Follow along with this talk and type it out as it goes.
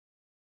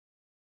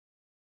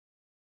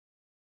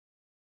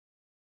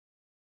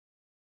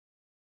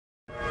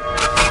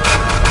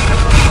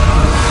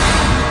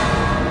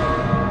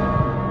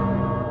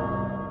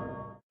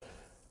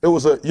it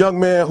was a young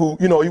man who,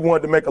 you know, he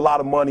wanted to make a lot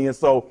of money, and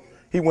so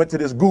he went to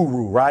this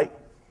guru, right?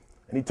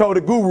 And he told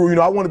the guru, you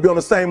know, I want to be on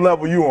the same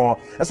level you are.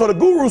 And so the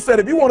guru said,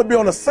 if you want to be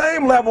on the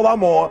same level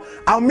I'm on,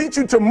 I'll meet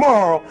you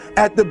tomorrow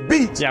at the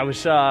beach. Yeah, I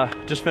was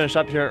just finished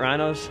up here at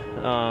Rhinos.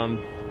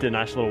 Did a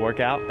nice little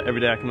workout.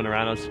 Every day I come into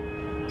Rhinos.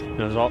 You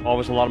know, there's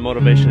always a lot of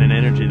motivation and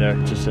energy there.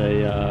 It's just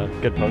a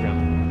good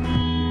program.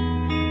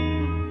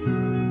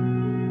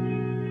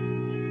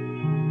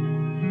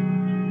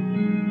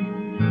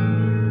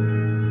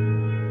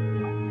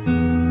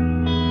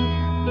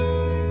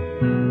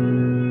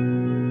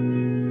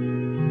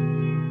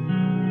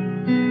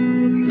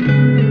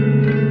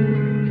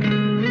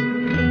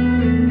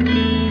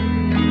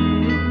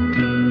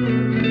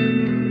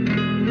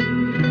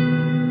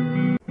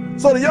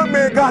 So the young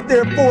man got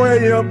there at 4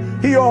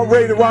 a.m. He all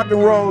ready to rock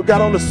and roll,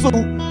 got on the suit,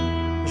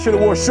 should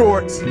have wore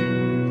shorts.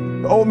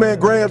 The old man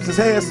grabs his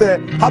hand and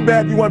said, how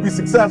bad do you want to be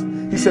successful?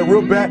 He said,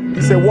 real bad.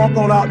 He said, walk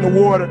on out in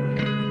the water.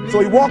 So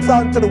he walks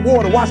out into the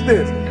water. Watch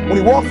this. When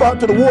he walks out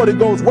into the water, it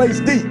goes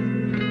waist deep.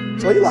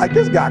 So he like,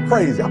 this guy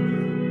crazy.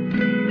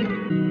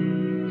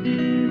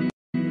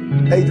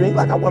 Adrian,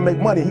 like, I want to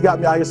make money. He got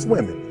me out here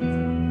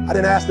swimming. I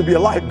didn't ask to be a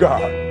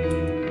lifeguard.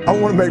 I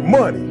want to make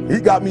money.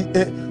 He got me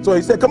in. So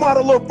he said, come out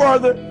a little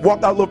further,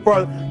 walked out a little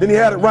further. Then he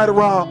had it right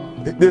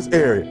around this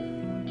area,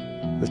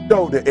 the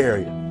shoulder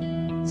area.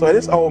 So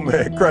this old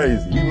man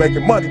crazy. He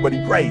making money, but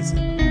he crazy.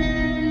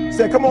 He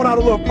said, come on out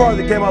a little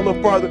further. He came out a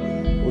little further.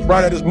 It was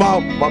right at his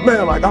mouth. My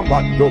man like, I'm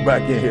about to go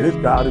back in here. This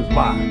God is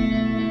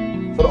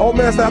mine. So the old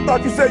man said, I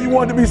thought you said you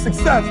wanted to be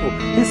successful.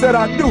 He said,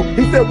 I do.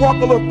 He said, walk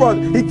a little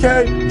further. He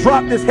came,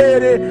 dropped his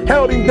head in,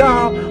 held him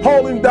down,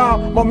 hold him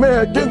down. My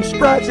man getting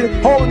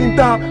scratching, holding him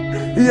down.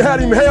 He had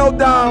him held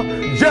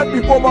down. Just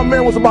before my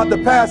man was about to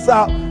pass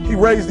out, he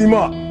raised him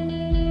up.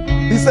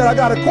 He said, I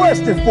got a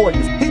question for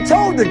you. He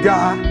told the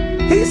guy,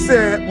 he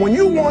said, when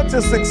you want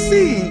to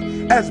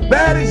succeed as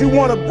bad as you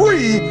want to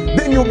breathe,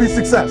 then you'll be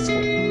successful.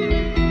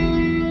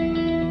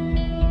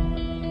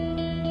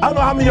 I don't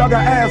know how many of y'all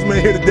got asthma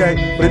in here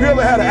today, but if you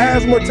ever had an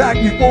asthma attack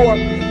before,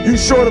 you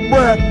short of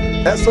breath,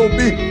 SOB,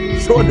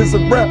 shortness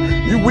of breath,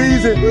 you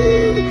wheezing.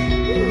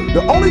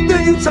 The only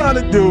thing you trying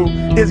to do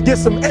is get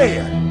some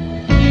air.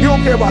 You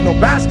don't care about no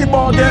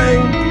basketball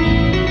game.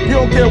 You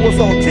don't care what's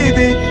on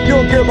TV. You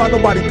don't care about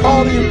nobody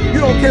calling you. You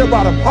don't care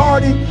about a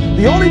party.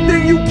 The only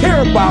thing you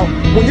care about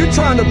when you're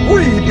trying to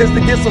breathe is to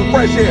get some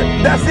fresh air.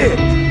 That's it.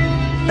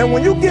 And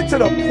when you get to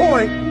the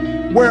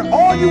point where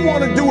all you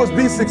want to do is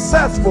be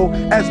successful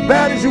as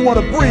bad as you want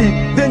to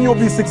breathe, then you'll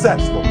be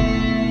successful.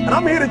 And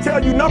I'm here to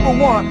tell you, number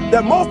one,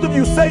 that most of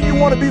you say you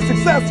want to be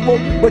successful,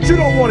 but you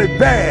don't want it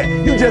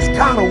bad. You just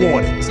kind of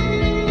want it.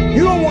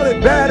 You don't want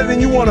it badder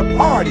than you want to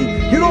party.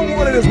 You don't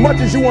want it as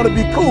much as you want to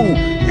be cool.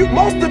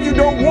 Most of you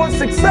don't want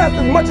success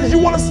as much as you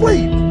want to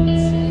sleep.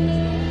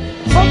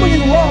 Some of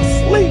you love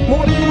sleep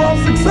more than you love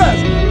success.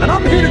 And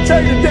I'm here to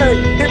tell you today,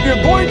 if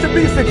you're going to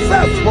be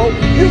successful,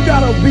 you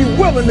got to be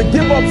willing to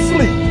give up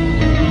sleep.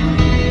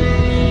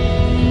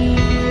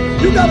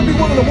 You got to be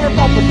willing to work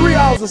off for 3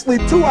 hours of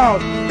sleep, 2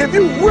 hours. If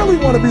you really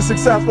want to be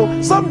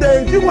successful, some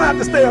days you're going to have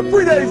to stay up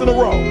 3 days in a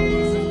row.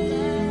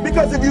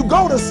 Because if you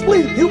go to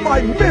sleep, you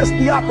might miss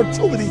the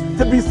opportunity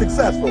to be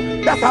successful.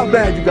 That's how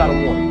bad you gotta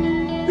want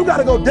it. You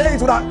gotta go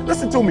days without,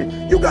 listen to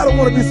me, you gotta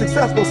want to be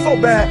successful so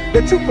bad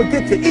that you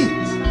forget to eat.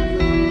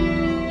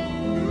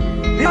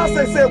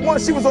 Beyonce said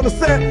once she was on the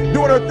set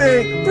doing her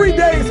thing, 3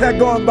 days had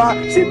gone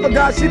by, she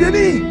forgot she didn't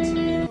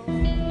eat.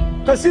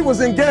 Because she was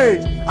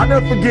engaged. I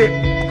never forget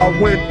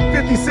when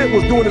 50 Cent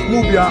was doing his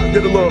movie, I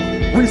did a little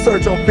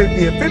research on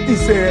 50, and 50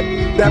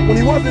 said that when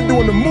he wasn't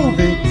doing the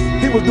movie,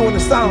 he was doing the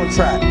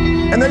soundtrack.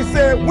 And they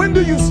said, when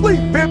do you sleep,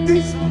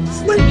 50?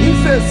 Sleep. He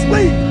said,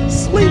 sleep.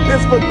 Sleep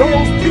is for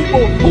those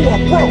people who are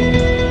broke.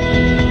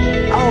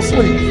 I don't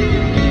sleep.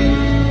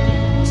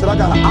 He said, I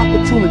got an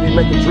opportunity to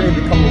make a dream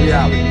become a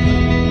reality.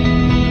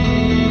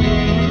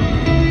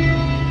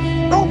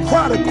 Don't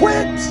cry to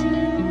quit.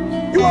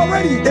 You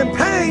already in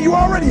pain. You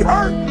already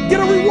hurt.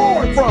 Get a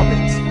reward from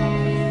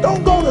it.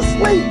 Don't go to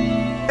sleep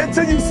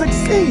until you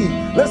succeed.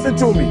 Listen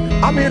to me.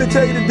 I'm here to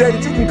tell you today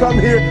that you can come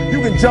here, you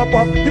can jump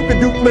up, you can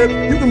do flips,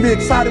 you can be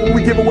excited when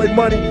we give away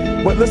money.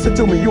 But listen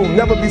to me, you'll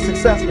never be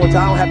successful until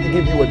I don't have to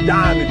give you a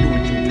dime to do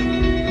what you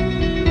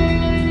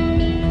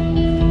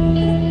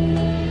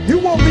do. You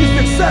won't be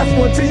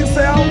successful until you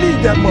say, I don't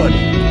need that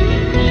money.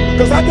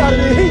 Because I got it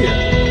in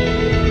here.